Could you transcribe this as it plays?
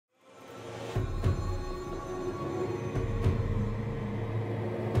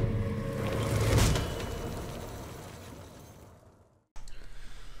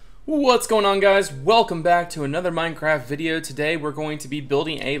What's going on, guys? Welcome back to another Minecraft video. Today we're going to be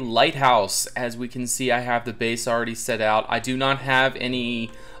building a lighthouse. As we can see, I have the base already set out. I do not have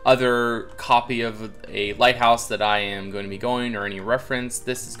any other copy of a lighthouse that I am going to be going or any reference.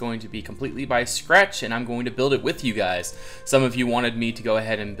 This is going to be completely by scratch and I'm going to build it with you guys. Some of you wanted me to go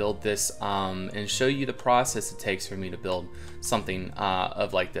ahead and build this and show you the process it takes for me to build something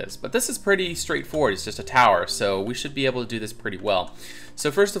of like this. But this is pretty straightforward. It's just a tower, so we should be able to do this pretty well. So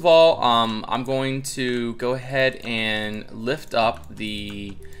first of all, I'm going to go ahead and lift up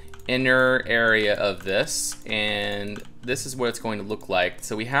the inner area of this, and this is what it's going to look like.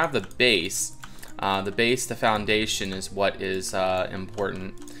 So we have the base. The foundation is what is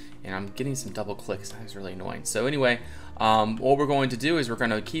important. And I'm getting some double clicks. That is really annoying. So anyway, what we're going to do is we're going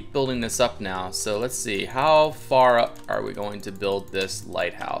to keep building this up now. So let's see, how far up are we going to build this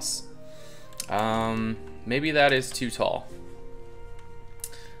lighthouse? Maybe that is too tall.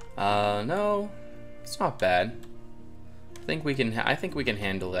 No, it's not bad. I think we can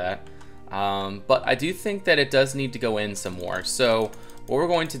handle that. But I do think that it does need to go in some more. So what we're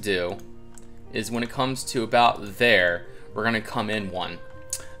going to do is when it comes to about there, we're going to come in one.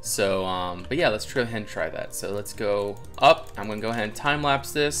 So, but yeah, let's go ahead and try that. So let's go up. I'm going to go ahead and time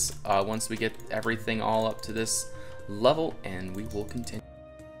lapse this once we get everything all up to this level, and we will continue.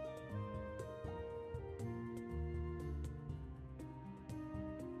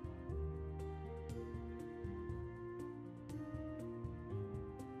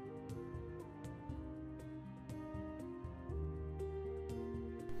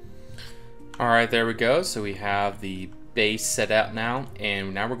 Alright, there we go. So we have the base set out now,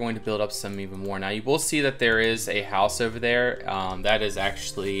 and now we're going to build up some even more. Now you will see that there is a house over there. That is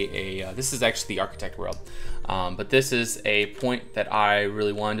actually a, this is actually the architect world. But this is a point that I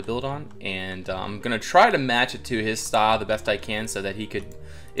really wanted to build on, and I'm going to try to match it to his style the best I can so that he could,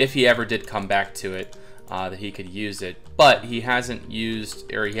 if he ever did come back to it, that he could use it. But he hasn't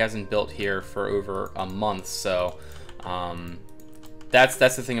built here for over a month, so that's the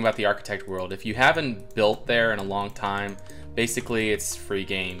thing about the architect world. If you haven't built there in a long time, basically it's free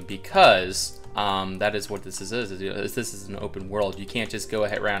game, because that is what this is. This is an open world. You can't just go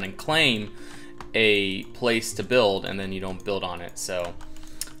ahead around and claim a place to build and then you don't build on it. So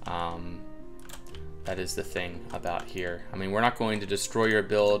that is the thing about here. I mean, we're not going to destroy your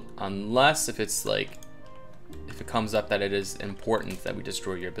build unless if it's like, if it comes up that it is important that we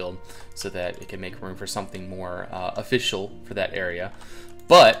destroy your build so that it can make room for something more official for that area.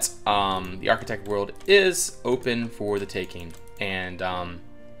 But the architect world is open for the taking, and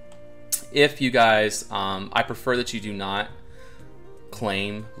if you guys, I prefer that you do not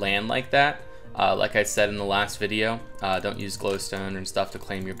claim land like that. Like I said in the last video, don't use glowstone and stuff to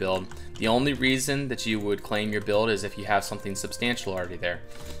claim your build. The only reason that you would claim your build is if you have something substantial already there.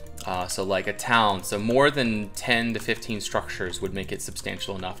 So like a town, so more than 10 to 15 structures would make it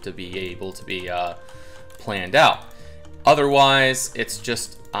substantial enough to be able to be planned out. Otherwise, it's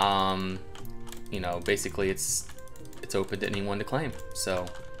just, you know, basically it's open to anyone to claim. So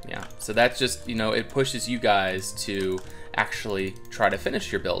yeah, so that's just, you know, it pushes you guys to actually try to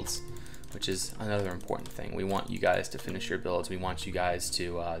finish your builds, which is another important thing. We want you guys to finish your builds. We want you guys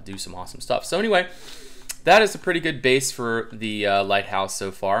to do some awesome stuff. So anyway, that is a pretty good base for the lighthouse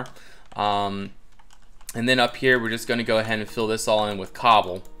so far. And then up here, we're just going to go ahead and fill this all in with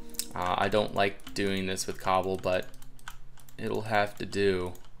cobble. I don't like doing this with cobble, but it'll have to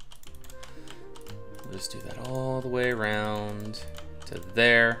do. We'll just do that all the way around to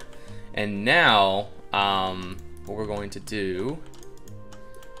there. And now, what we're going to do,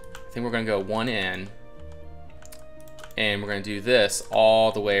 I think we're going to go one in, and we're going to do this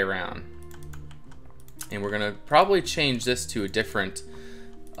all the way around. And we're gonna probably change this to a different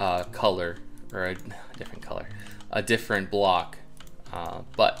color, or a different block.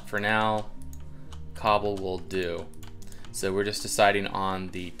 But for now, cobble will do. So we're just deciding on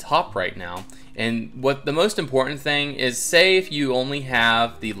the top right now. And what the most important thing is, say if you only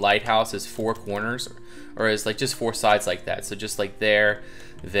have the lighthouse as 4 corners, or as like just 4 sides like that. So just like there,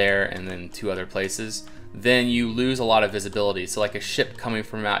 and then 2 other places, then you lose a lot of visibility. So like a ship coming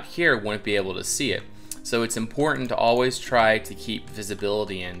from out here wouldn't be able to see it. So it's important to always try to keep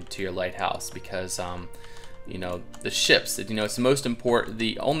visibility into your lighthouse, because you know, the ships, you know, it's the most important.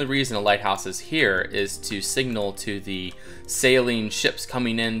 The only reason a lighthouse is here is to signal to the sailing ships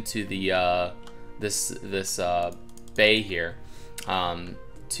coming into the this bay here,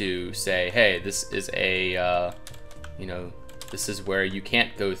 to say, hey, this is a you know, this is where you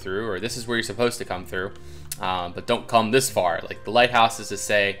can't go through, or this is where you're supposed to come through, but don't come this far. Like the lighthouse is to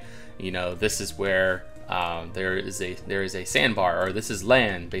say, you know, this is where there is a sandbar, or this is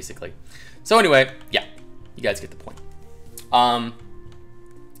land basically. So anyway, yeah, you guys get the point.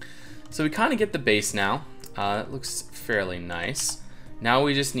 So we kind of get the base now. It looks fairly nice. Now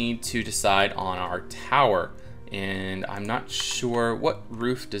we just need to decide on our tower, and I'm not sure what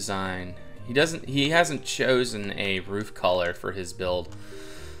roof design. He hasn't chosen a roof color for his build.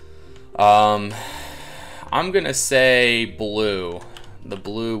 I'm gonna say blue. The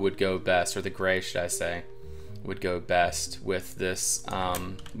blue would go best, or the gray, should I say, would go best with this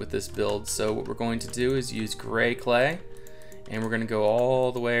build. So what we're going to do is use gray clay, and we're gonna go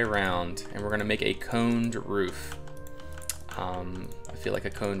all the way around, and we're gonna make a coned roof. I feel like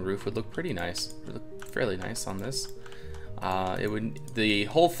a coned roof would look pretty nice. It would look fairly nice on this. The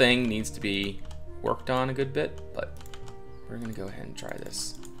whole thing needs to be worked on a good bit, but we're gonna go ahead and try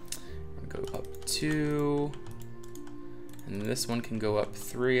this. I'm gonna go up 2, and this one can go up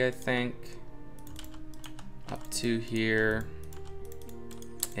 3, I think. Up 2 here,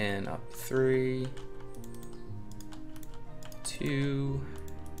 and up 3, 2.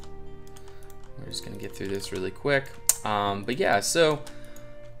 We're just gonna get through this really quick. But yeah, so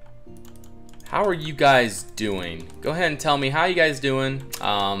how are you guys doing? Go ahead and tell me how you guys doing.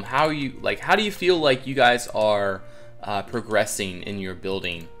 How do you feel like you guys are progressing in your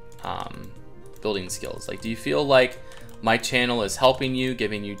building skills? Like, do you feel like my channel is helping you,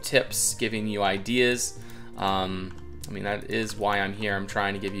 giving you tips, giving you ideas? I mean, that is why I'm here. I'm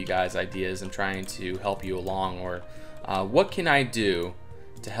trying to give you guys ideas. I'm trying to help you along, or what can I do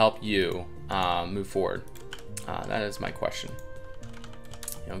to help you move forward? That is my question.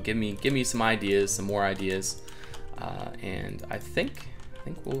 You know, give me some ideas, some more ideas, and I think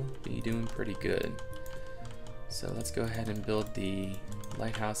we'll be doing pretty good. So let's go ahead and build the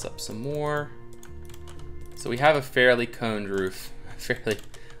lighthouse up some more. So we have a fairly coned roof,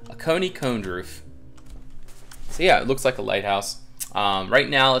 a coned roof. So yeah, it looks like a lighthouse. Right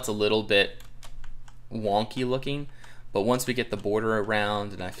now it's a little bit wonky looking, but once we get the border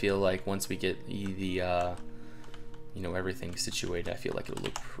around, and I feel like once we get the you know, everything situated, I feel like it'll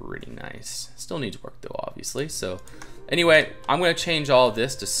look pretty nice. Still needs work though, obviously. So anyway, I'm gonna change all of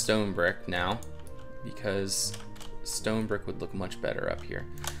this to stone brick now, because stone brick would look much better up here.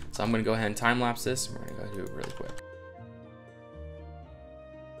 So I'm gonna go ahead and time lapse this, and we're gonna go do it really quick.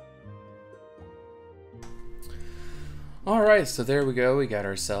 All right, so there we go. We got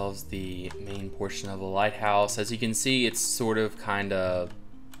ourselves the main portion of the lighthouse. As you can see, it's sort of kind of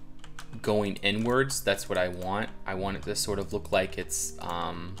going inwards. That's what I want. I want it to sort of look like it's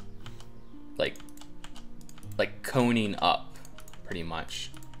like coning up, pretty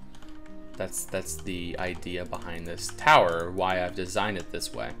much. That's the idea behind this tower, why I've designed it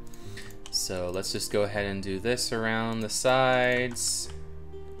this way. So let's just go ahead and do this around the sides,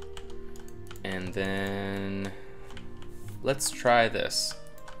 and then let's try this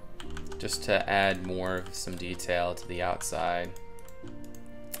just to add some detail to the outside.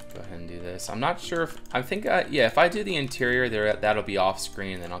 Go ahead and do this. I'm not sure if, I think, yeah, if I do the interior there, that'll be off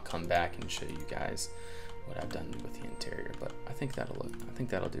screen, and then I'll come back and show you guys what I've done with the interior, but I think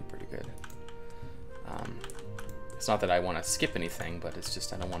that'll do pretty good. It's not that I want to skip anything, but it's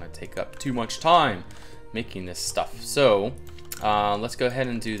just I don't want to take up too much time making this stuff. So let's go ahead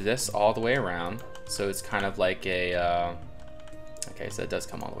and do this all the way around. So it's kind of like a, okay, so it does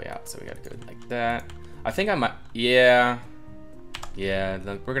come all the way out, so we gotta go like that. I think I might, yeah,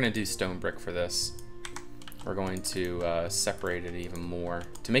 we're gonna do stone brick for this. We're going to separate it even more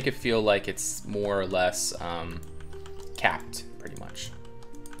to make it feel like it's more or less capped, pretty much.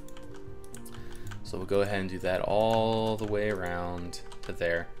 So we'll go ahead and do that all the way around to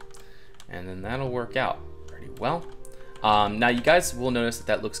there, and then that'll work out pretty well. Now you guys will notice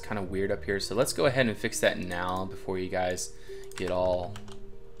that looks kind of weird up here, so let's go ahead and fix that now before you guys get all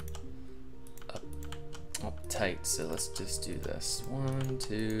uptight. So let's just do this. 1,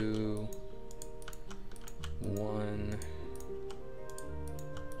 2, 1,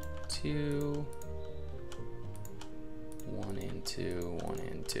 2, 1 and 2, 1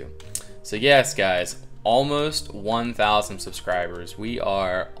 and 2. So yes, guys, almost 1,000 subscribers. We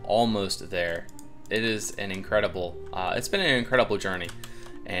are almost there. It is an incredible, it's been an incredible journey,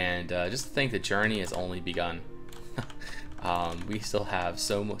 and just to think the journey has only begun. We still have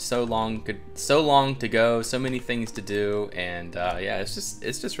so long to go, so many things to do, and yeah, it's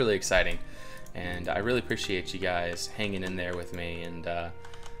just really exciting, and I really appreciate you guys hanging in there with me, and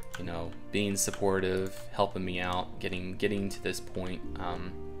you know, being supportive, helping me out, getting to this point.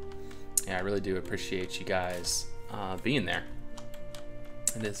 Yeah, I really do appreciate you guys being there.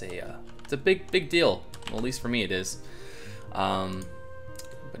 It is it's a big deal. Well, at least for me it is. But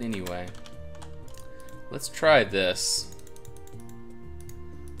anyway, let's try this.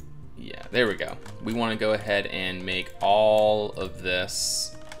 Yeah, there we go. We want to go ahead and make all of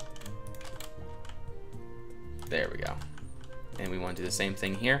this. There we go. And we want to do the same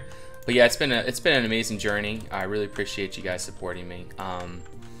thing here. But yeah, it's been an amazing journey. I really appreciate you guys supporting me.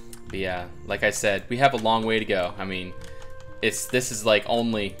 But yeah, like I said, we have a long way to go. I mean, this is like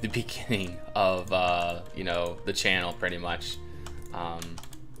only the beginning of you know, the channel pretty much.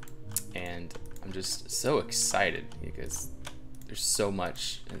 And I'm just so excited because there's so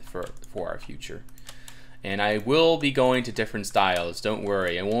much for our future. And I will be going to different styles, don't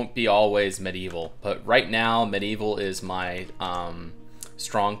worry. It won't be always medieval, but right now medieval is my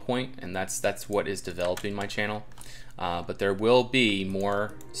strong point, and that's what is developing my channel. But there will be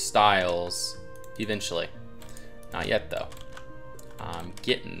more styles eventually. Not yet though. I'm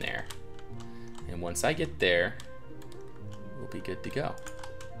getting there. And once I get there, we'll be good to go.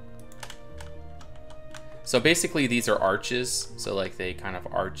 So basically these are arches, so like they kind of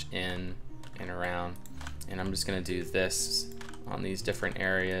arch in and around. And I'm just gonna do this on these different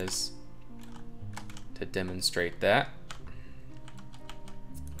areas to demonstrate that.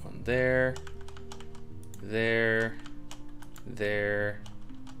 One there, there, there,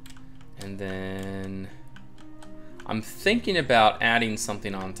 and then I'm thinking about adding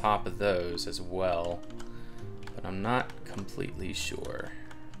something on top of those as well, but I'm not completely sure.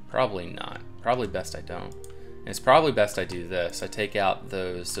 Probably not. Probably best I don't. And it's probably best I do this. I take out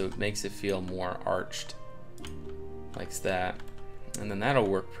those so it makes it feel more arched. Like that. And then that'll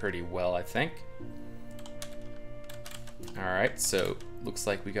work pretty well, I think. Alright, so looks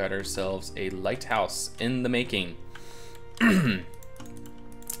like we got ourselves a lighthouse in the making.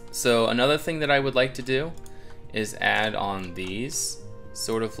 So another thing that I would like to do is add on these.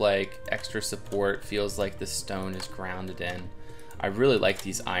 Sort of like extra support. Feels like the stone is grounded in. I really like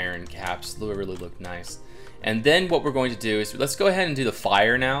these iron caps. They really look nice. And then what we're going to do is, let's go ahead and do the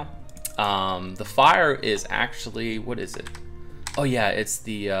fire now. The fire is actually, what is it? Oh yeah, it's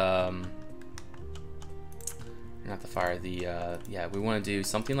the, not the fire, the, yeah, we want to do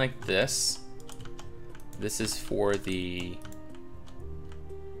something like this. This is for the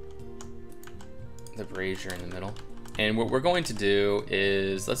brazier in the middle. And what we're going to do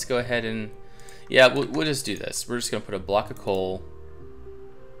is, let's go ahead and, yeah, we'll just do this. We're just going to put a block of coal.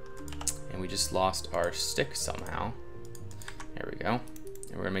 And we just lost our stick somehow. There we go.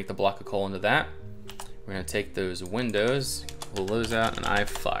 And we're going to make the block of coal into that. We're going to take those windows, pull those out, and I have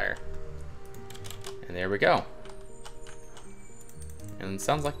fire. And there we go. And it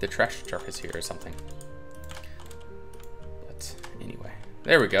sounds like the trash truck is here or something. But anyway,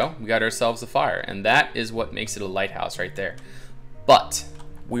 there we go. We got ourselves a fire. And that is what makes it a lighthouse right there. But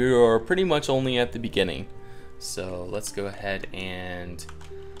we are pretty much only at the beginning. So let's go ahead and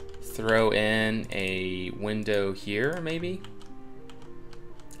throw in a window here, maybe.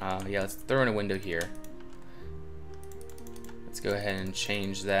 Yeah, let's throw in a window here. Let's go ahead and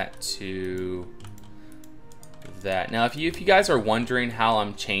change that to that. Now, if you guys are wondering how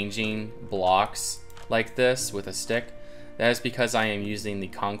I'm changing blocks like this with a stick, that is because I am using the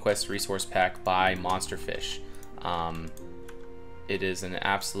Conquest resource pack by Monsterfish. It is an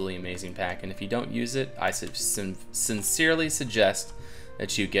absolutely amazing pack, and if you don't use it, I sincerely suggest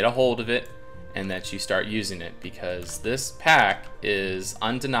that you get a hold of it and that you start using it, because this pack is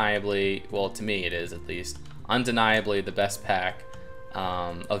undeniably, well, to me it is at least, undeniably the best pack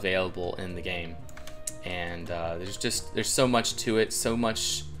available in the game. And there's so much to it, so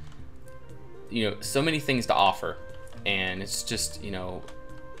much, you know, so many things to offer, and it's just, you know,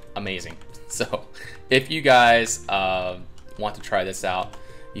 amazing. So if you guys want to try this out,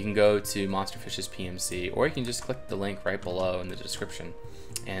 you can go to Monsterfish's PMC, or you can just click the link right below in the description,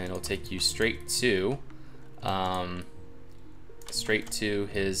 and it'll take you straight to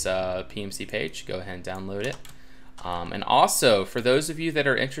his PMC page. Go ahead and download it. And also, for those of you that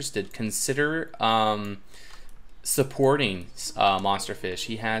are interested, consider supporting Monsterfish.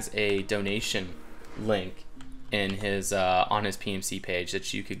 He has a donation link in his on his PMC page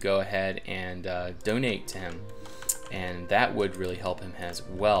that you could go ahead and donate to him, and that would really help him as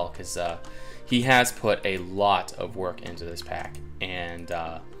well, because he has put a lot of work into this pack. And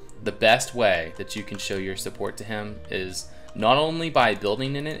the best way that you can show your support to him is not only by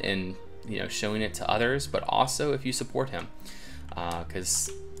building in it and, you know, showing it to others, but also if you support him,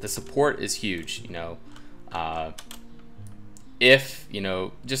 because the support is huge. You know, if, you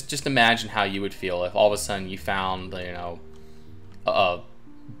know, just imagine how you would feel if all of a sudden you found, you know, a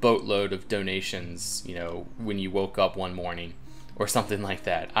boatload of donations, you know, when you woke up one morning or something like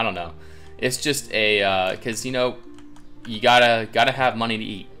that. I don't know. It's just a because, you know, you gotta have money to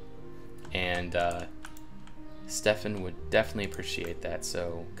eat, and Stefan would definitely appreciate that.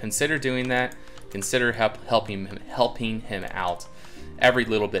 So consider doing that. Consider helping him out. Every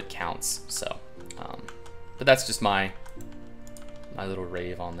little bit counts. So, but that's just my little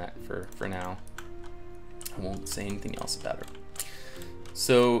rave on that for now. I won't say anything else about it.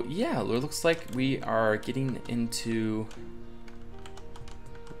 So yeah, it looks like we are getting into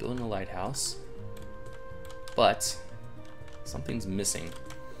building a lighthouse, but something's missing.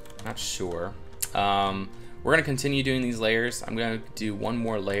 Not sure. We're gonna continue doing these layers. I'm gonna do one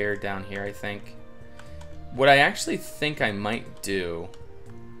more layer down here, I think. What I actually think I might do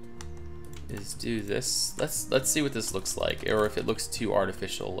is do this. Let's see what this looks like, or if it looks too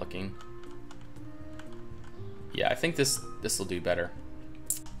artificial looking. Yeah, I think this will do better.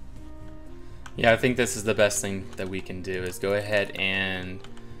 Yeah, I think this is the best thing that we can do, is go ahead and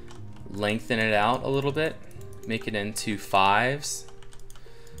lengthen it out a little bit, make it into 5s.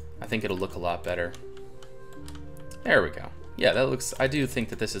 I think it'll look a lot better. There we go. Yeah, that looks, I do think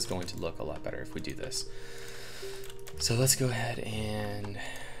that this is going to look a lot better if we do this. So let's go ahead and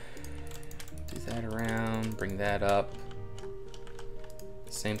do that around, bring that up.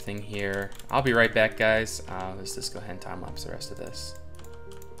 Same thing here. I'll be right back, guys. Let's just go ahead and time lapse the rest of this.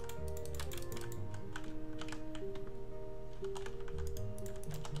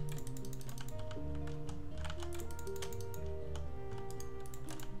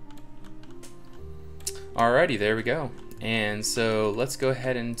 Alrighty, there we go. And so let's go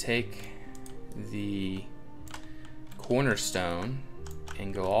ahead and take the cornerstone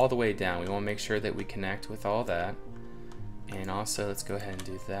and go all the way down. We want to make sure that we connect with all that. And also let's go ahead and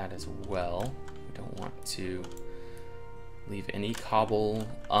do that as well. We don't want to leave any cobble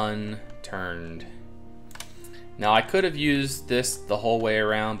unturned. Now I could have used this the whole way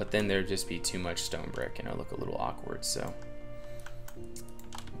around, but then there'd just be too much stone brick and it'll look a little awkward. So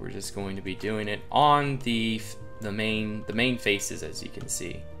we're just going to be doing it on the main faces, as you can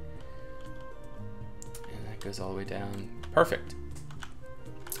see. And that goes all the way down. Perfect.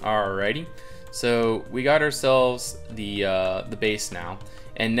 Alrighty. So we got ourselves the base now,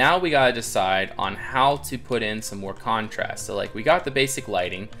 and now we gotta decide on how to put in some more contrast. So like we got the basic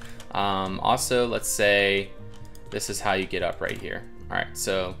lighting. Also, let's say this is how you get up right here. All right,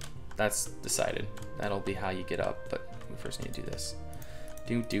 so that's decided. That'll be how you get up, but we first need to do this.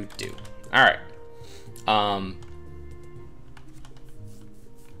 Do. All right.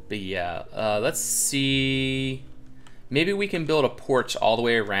 But yeah, let's see. Maybe we can build a porch all the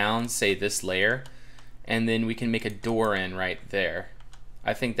way around, say this layer, and then we can make a door in right there.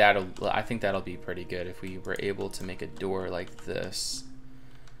 I think that'll be pretty good if we were able to make a door like this.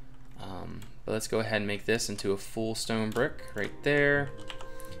 But let's go ahead and make this into a full stone brick right there,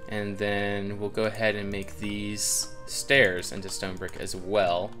 and then we'll go ahead and make these stairs into stone brick as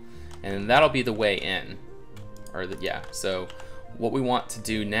well, and that'll be the way in. Yeah. So what we want to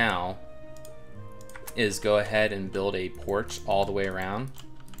do now is go ahead and build a porch all the way around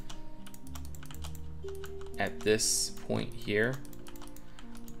at this point here.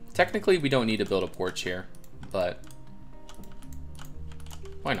 Technically we don't need to build a porch here, but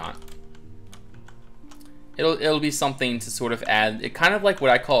why not? It'll be something to sort of add, it kind of like what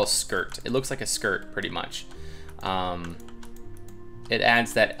I call a skirt. It looks like a skirt pretty much. It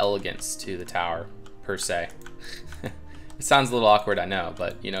adds that elegance to the tower per se. It sounds a little awkward, I know,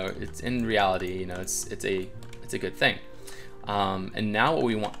 but you know, it's in reality, you know, it's a good thing. And now what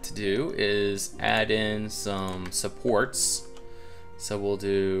we want to do is add in some supports. So we'll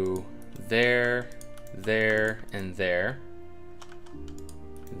do there, and there, and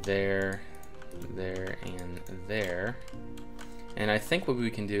there. And I think what we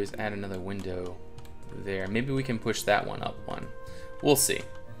can do is add another window there. Maybe we can push that one up one. We'll see.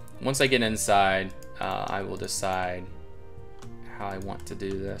 Once I get inside, I will decide how I want to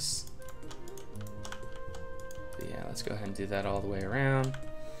do this. But yeah, let's go ahead and do that all the way around.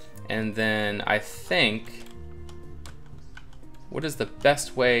 And then I think, what is the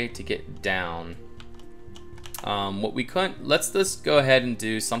best way to get down? Let's just go ahead and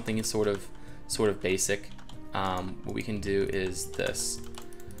do something sort of basic. What we can do is this.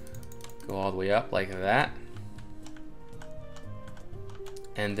 Go all the way up like that.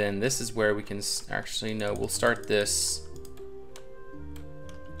 And then this is where we can actually, no, we'll start this.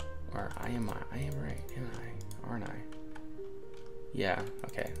 Or I am right, am I? Aren't I? Yeah,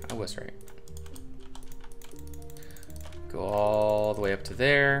 okay, I was right. Go all the way up to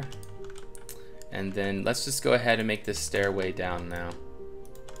there. And then let's just go ahead and make this stairway down now.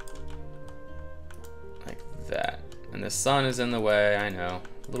 Like that. And the sun is in the way, I know.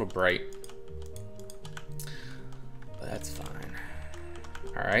 A little bright. But that's fine.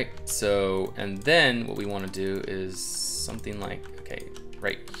 All right, so, and then what we want to do is something like, okay,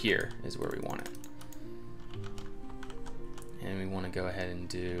 right here is where we want it. And we want to go ahead and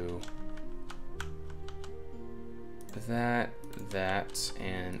do that, that,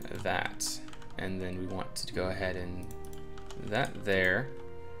 and that. And then we want to go ahead and that there.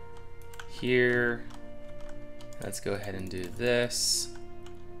 Here, let's go ahead and do this.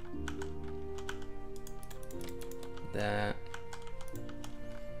 That.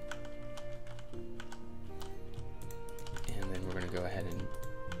 And then we're going to go ahead and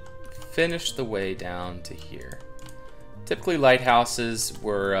finish the way down to here. Typically lighthouses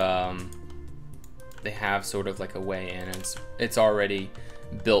were, they have sort of like a way in, and it's already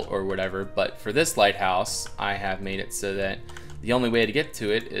built or whatever, but for this lighthouse, I have made it so that the only way to get to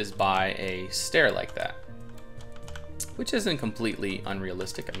it is by a stair like that, which isn't completely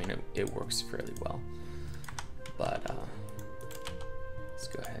unrealistic. I mean, it works fairly well, but let's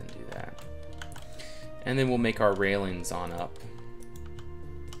go ahead and do that. And then we'll make our railings on up.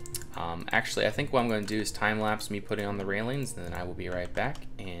 Actually, I think what I'm going to do is time-lapse me putting on the railings, and then I will be right back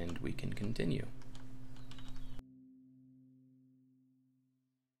and we can continue.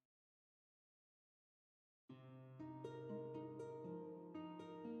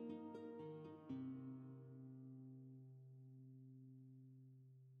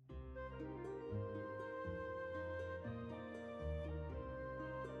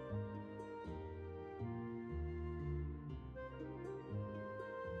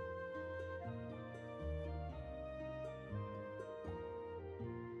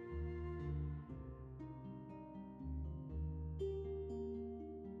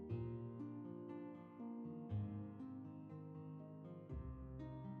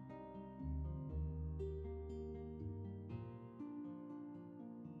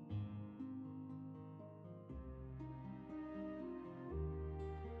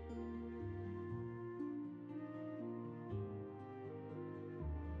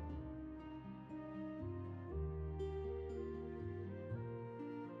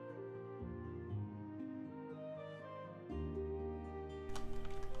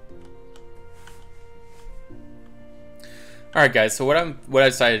 Alright guys, so what I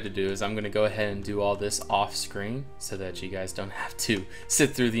decided to do is I'm going to go ahead and do all this off screen so that you guys don't have to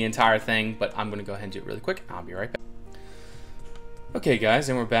sit through the entire thing, but I'm going to go ahead and do it really quick. I'll be right back. Okay guys,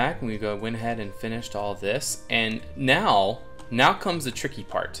 and we're back, and we went ahead and finished all this, and now comes the tricky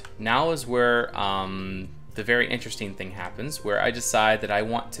part. Now is where the very interesting thing happens, where I decide that I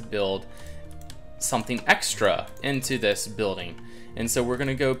want to build something extra into this building. And so we're going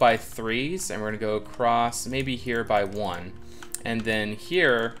to go by 3s, and we're going to go across maybe here by 1. And then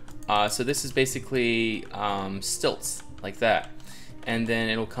here, so this is basically stilts, like that. And then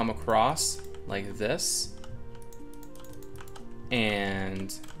it'll come across like this.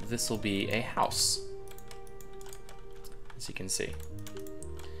 And this will be a house, as you can see.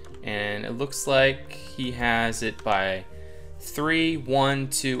 And it looks like he has it by 3, 1,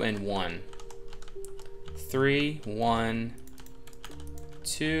 2, and 1. 3, 1,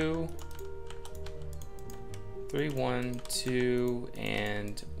 2, 3, 1, 2,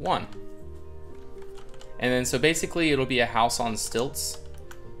 and 1. And then so basically it'll be a house on stilts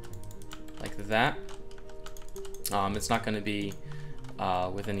like that. It's not going to be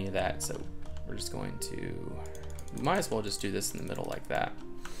with any of that, so we're just going to, we might as well just do this in the middle like that.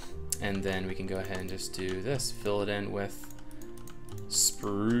 And then we can go ahead and just do this, fill it in with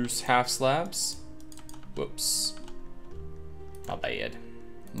spruce half slabs. Whoops, my bad.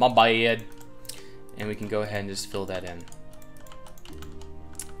 My bad. And we can go ahead and just fill that in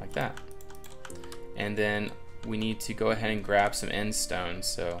like that. And then we need to go ahead and grab some end stone.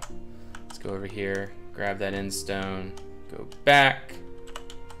 So let's go over here, grab that end stone, go back,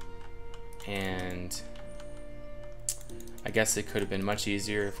 and I guess it could have been much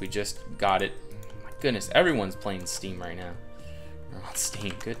easier if we just got it. My goodness, everyone's playing Steam right now. Or on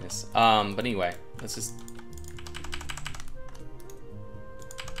Steam, goodness. But anyway, let's just,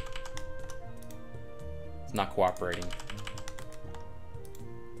 not cooperating.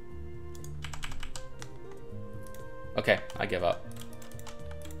 Okay, I give up.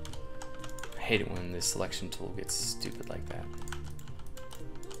 I hate it when this selection tool gets stupid like that.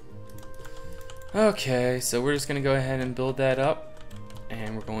 Okay, so we're just gonna go ahead and build that up,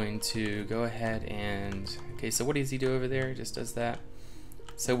 and we're going to go ahead and, okay, so what does he do over there? He just does that.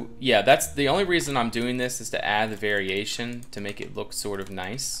 So yeah, that's the only reason I'm doing this, is to add the variation to make it look sort of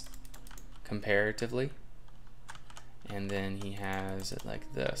nice comparatively. And then he has it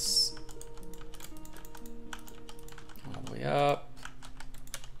like this, all the way up,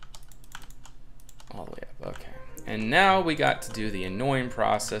 all the way up. Okay, And now we got to do the annoying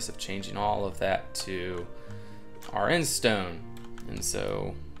process of changing all of that to our end stone. And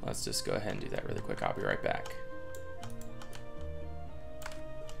so let's just go ahead and do that really quick. I'll be right back.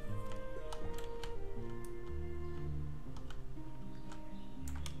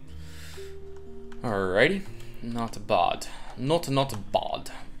 Alrighty, not bad. Not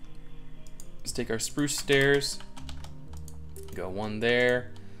bad. Let's take our spruce stairs. Go one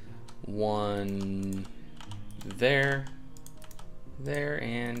there, one there, there,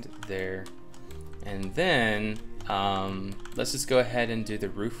 and there. And then let's just go ahead and do the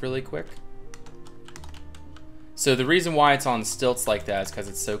roof really quick. So the reason why it's on stilts like that is because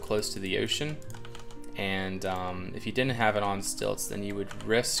it's so close to the ocean. And if you didn't have it on stilts, then you would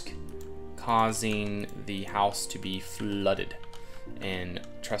risk causing the house to be flooded. And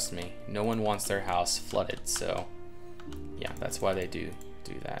trust me, no one wants their house flooded. So yeah, that's why they do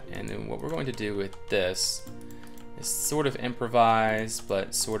that. And then what we're going to do with this is sort of improvise,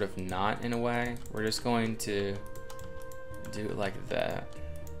 but sort of not in a way. We're just going to do it like that.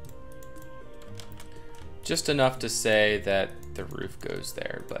 Just enough to say that the roof goes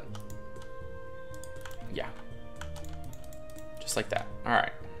there, but yeah. Just like that. All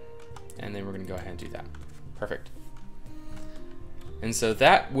right. And then we're gonna go ahead and do that. Perfect. And so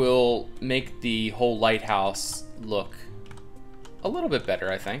that will make the whole lighthouse look a little bit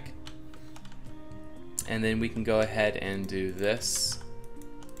better, I think. And then we can go ahead and do this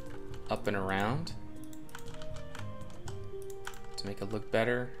up and around to make it look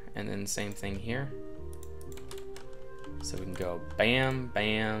better. And then same thing here. So we can go bam,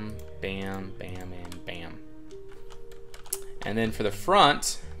 bam, bam, bam, and bam. And then for the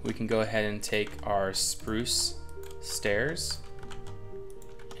front, we can go ahead and take our spruce stairs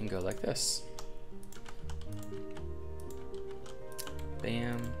and go like this.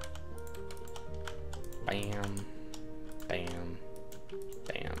 Bam, bam, bam,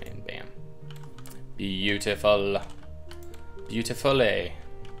 bam, and bam. Beautiful. Beautifully.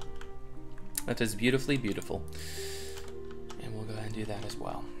 That is beautifully beautiful. And we'll go ahead and do that as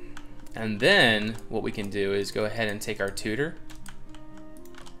well. And then what we can do is go ahead and take our tutor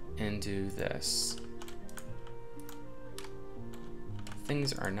and do this.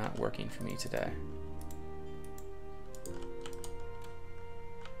 Things are not working for me today.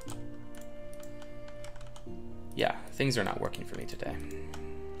 Yeah, things are not working for me today.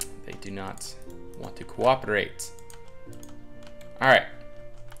 They do not want to cooperate. All right,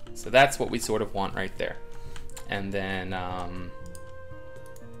 so that's what we sort of want right there. And then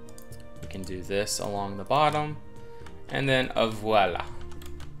we can do this along the bottom, and then voila.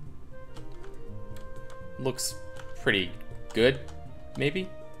 Looks pretty good, maybe,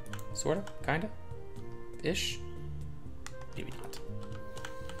 sort of, kind of, ish, maybe not.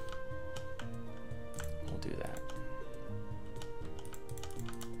 We'll do that.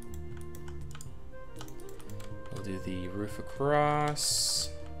 We'll do the roof across,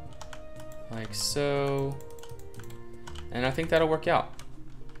 like so, and I think that'll work out.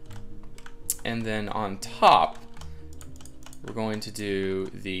 And then on top, we're going to do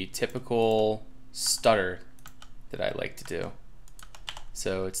the typical stutter that I like to do.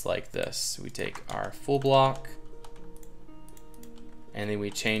 So it's like this. We take our full block, and then we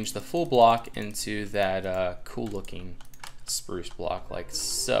change the full block into that cool looking spruce block like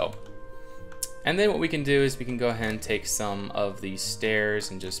so. And then what we can do is we can go ahead and take some of these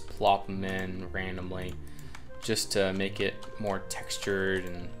stairs and just plop them in randomly just to make it more textured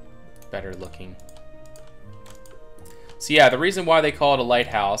and better looking. So yeah, the reason why they call it a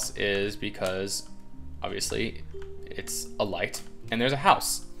lighthouse is because obviously it's a light and there's a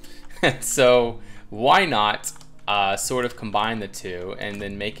house. So why not sort of combine the two and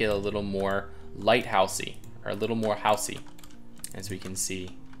then make it a little more lighthousey or a little more housey, as we can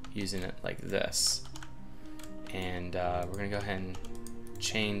see using it like this. And we're gonna go ahead and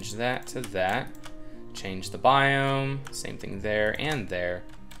change that to that. Change the biome, same thing there and there.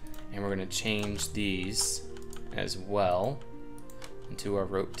 And we're gonna change these as well into our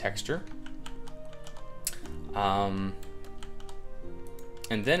rope texture. And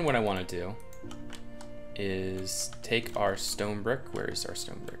then what I want to do is take our stone brick. Where is our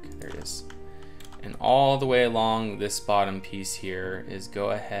stone brick? There it is. And all the way along this bottom piece here is go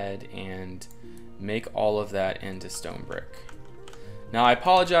ahead and make all of that into stone brick. Now I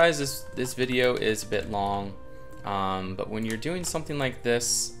apologize, this video is a bit long, but when you're doing something like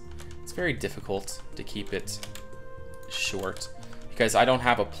this, it's very difficult to keep it short because I don't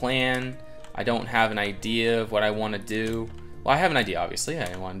have a plan. I don't have an idea of what I want to do. Well, I have an idea, obviously.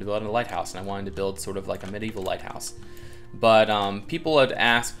 I wanted to build a lighthouse, and I wanted to build sort of like a medieval lighthouse. But people had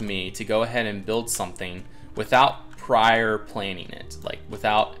asked me to go ahead and build something without prior planning it, like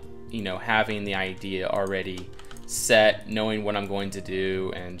without, you know, having the idea already set, knowing what I'm going to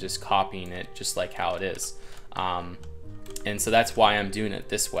do, and just copying it just like how it is. And so that's why I'm doing it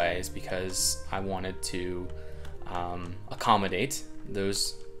this way, is because I wanted to accommodate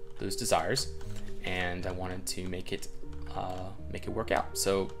those desires, and I wanted to make it work out.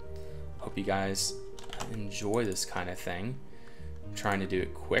 So hope you guys enjoy this kind of thing. I'm trying to do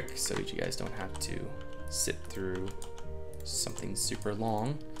it quick so that you guys don't have to sit through something super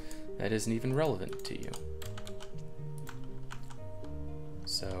long that isn't even relevant to you.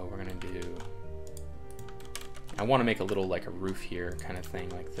 So we're gonna do, I want to make a little like a roof here kind of thing,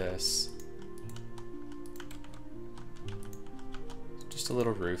 like this. Just a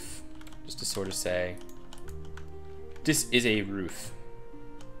little roof, just to sort of say, this is a roof.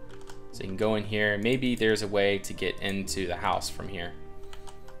 So you can go in here, maybe there's a way to get into the house from here.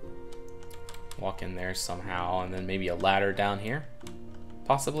 Walk in there somehow, and then maybe a ladder down here,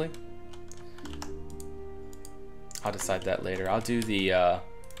 possibly. I'll decide that later. I'll do the,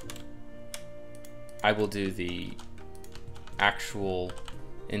 I will do the actual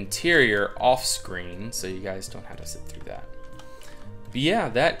interior off screen so you guys don't have to sit through that. But yeah,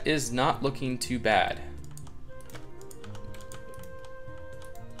 that is not looking too bad.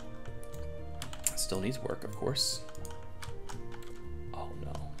 Still needs work, of course. Oh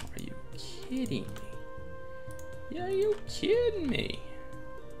no, are you kidding me? Yeah, are you kidding me?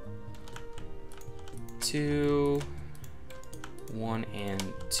 2, 1,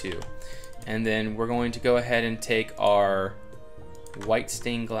 and 2. And then we're going to go ahead and take our white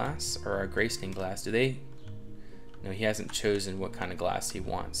stained glass, or our gray stained glass. Do they? No, he hasn't chosen what kind of glass he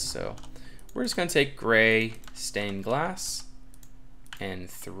wants. So we're just going to take gray stained glass and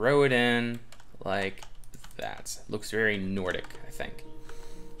throw it in like that. Looks very Nordic, I think.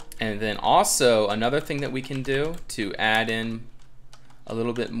 And then also another thing that we can do to add in a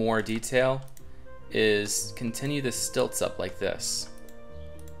little bit more detail is continue the stilts up like this.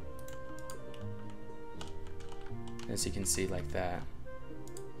 As you can see, like that.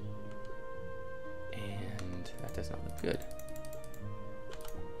 And that does not look good.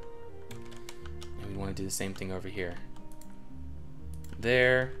 And we want to do the same thing over here.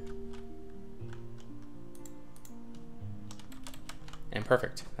 There. And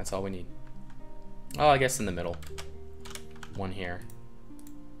perfect. That's all we need. Oh, I guess in the middle. One here.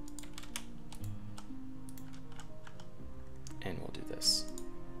 And we'll do this.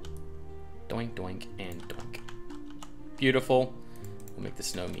 Doink, doink, and doink. Beautiful. We'll make the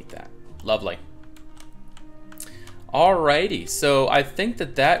snow meet that. Lovely. Alrighty, so I think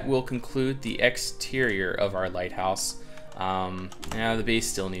that that will conclude the exterior of our lighthouse. Yeah, the base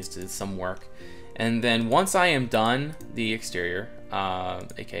still needs to do some work. And then once I am done the exterior,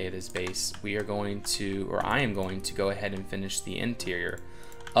 aka this base, we are going to, or I am going to go ahead and finish the interior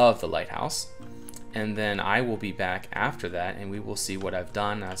of the lighthouse. And then I will be back after that and we will see what I've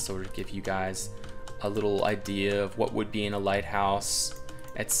done. I'll sort of give you guys a little idea of what would be in a lighthouse,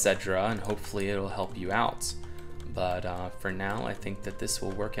 etc. And hopefully it'll help you out. But for now, I think that this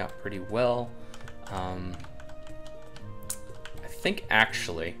will work out pretty well. I think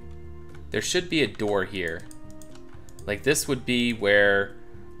actually there should be a door here. Like this would be where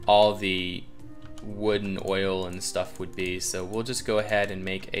all the wood and oil and stuff would be. So we'll just go ahead and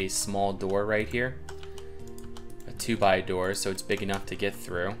make a small door right here. A 2x door, so it's big enough to get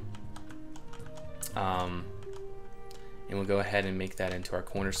through. And we'll go ahead and make that into our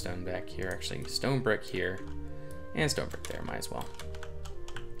cornerstone back here. Actually, stone brick here and stone brick there, might as well.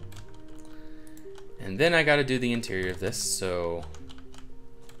 And then I gotta do the interior of this, so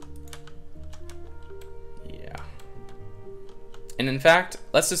yeah. And in fact,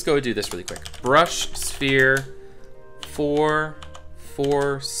 let's just go do this really quick. Brush sphere 4,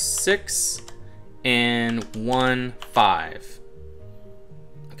 4, 6, and 1, 5.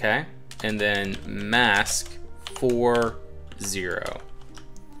 Okay, and then mask 4, 0.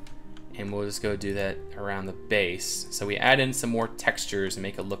 And we'll just go do that around the base. So we add in some more textures and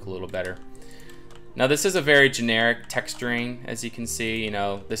make it look a little better. Now this is a very generic texturing, as you can see. You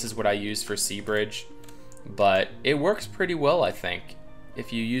know, this is what I use for Seabridge, but it works pretty well, I think,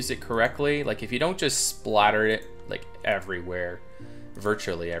 if you use it correctly. Like if you don't just splatter it like everywhere,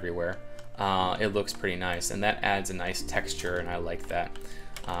 virtually everywhere, it looks pretty nice, and that adds a nice texture, and I like that.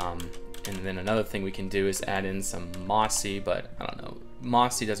 And then another thing we can do is add in some mossy, but I don't know,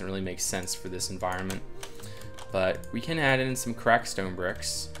 mossy doesn't really make sense for this environment, but we can add in some cracked stone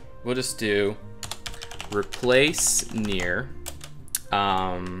bricks. We'll just do replace near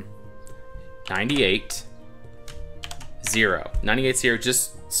 98 0. 98 0,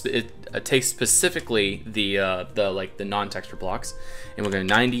 just it takes specifically the non-texture blocks, and we're going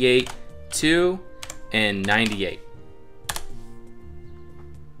to 98, 2, and 98.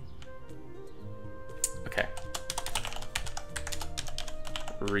 Okay.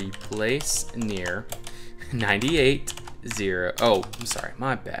 Replace near 98, 0. Oh, I'm sorry,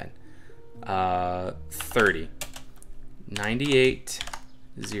 my bad. 30. 98,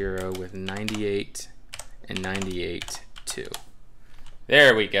 0 with 98 and 98, 2.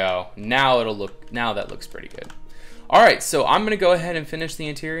 There we go. Now that looks pretty good. All right, so I'm gonna go ahead and finish the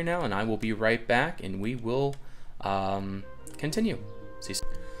interior now, and I will be right back, and we will continue. See.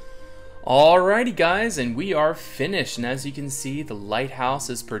 Alrighty guys, and we are finished, and as you can see, the lighthouse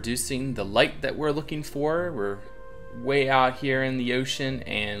is producing the light that we're looking for. We're way out here in the ocean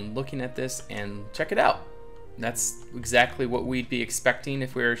and looking at this, and check it out. That's exactly what we'd be expecting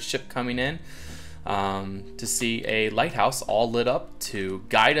if we were a ship coming in, to see a lighthouse all lit up to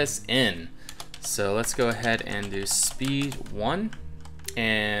guide us in. So let's go ahead and do speed 1,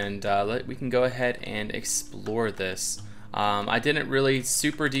 and we can go ahead and explore this. I didn't really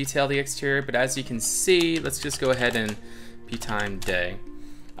super detail the exterior, but as you can see, let's just go ahead and p-time day.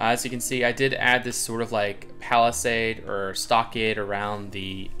 As you can see, I did add this sort of like palisade or stockade around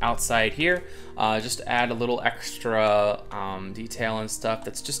the outside here, just to add a little extra detail and stuff.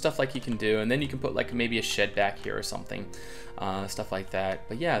 That's just stuff like you can do, and then you can put like maybe a shed back here or something, stuff like that.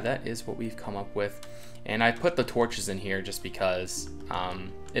 But yeah, that is what we've come up with. And I put the torches in here just because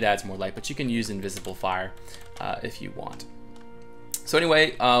it adds more light, but you can use invisible fire if you want. So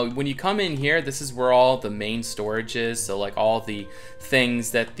anyway, when you come in here, this is where all the main storage is. So like all the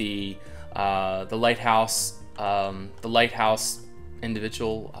things that the lighthouse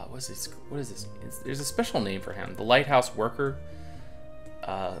individual, what is this? There's a special name for him. The lighthouse worker.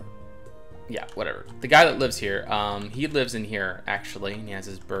 Yeah, whatever. The guy that lives here, he lives in here actually, and he has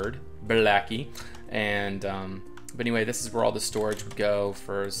his bird, Blackie. And but anyway, this is where all the storage would go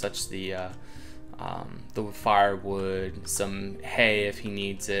for such the firewood, some hay if he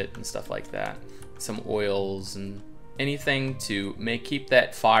needs it, and stuff like that. Some oils and anything to keep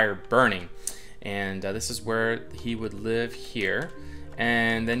that fire burning. And this is where he would live here.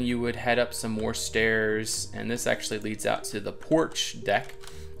 And then you would head up some more stairs, and this actually leads out to the porch deck.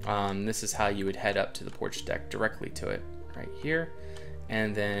 This is how you would head up to the porch deck, directly to it, right here.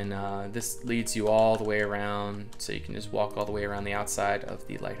 And then this leads you all the way around, so you can just walk all the way around the outside of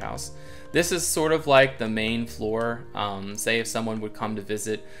the lighthouse. This is sort of like the main floor. Say if someone would come to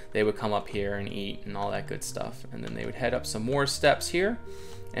visit, they would come up here and eat and all that good stuff. And then they would head up some more steps here.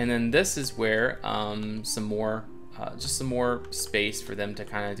 And then this is where just some more space for them to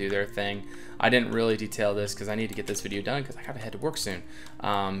kind of do their thing. I didn't really detail this because I need to get this video done because I gotta head to work soon.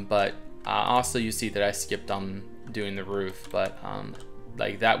 But also you see that I skipped on doing the roof, but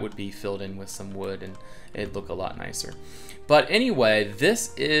like that would be filled in with some wood and it'd look a lot nicer. But anyway,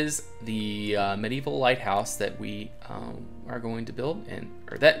 this is the medieval lighthouse that we are going to build,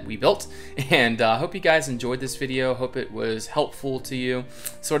 or that we built. And I hope you guys enjoyed this video. Hope it was helpful to you.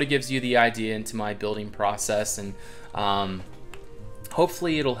 Sort of gives you the idea into my building process, and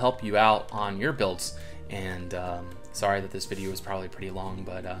hopefully it'll help you out on your builds. And sorry that this video was probably pretty long,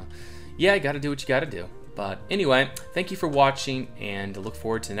 but yeah, you gotta do what you gotta do. But anyway, thank you for watching, and look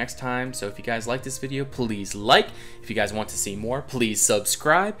forward to next time. So if you guys like this video, please like. If you guys want to see more, please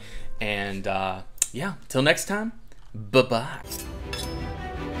subscribe. And yeah, till next time, bye-bye.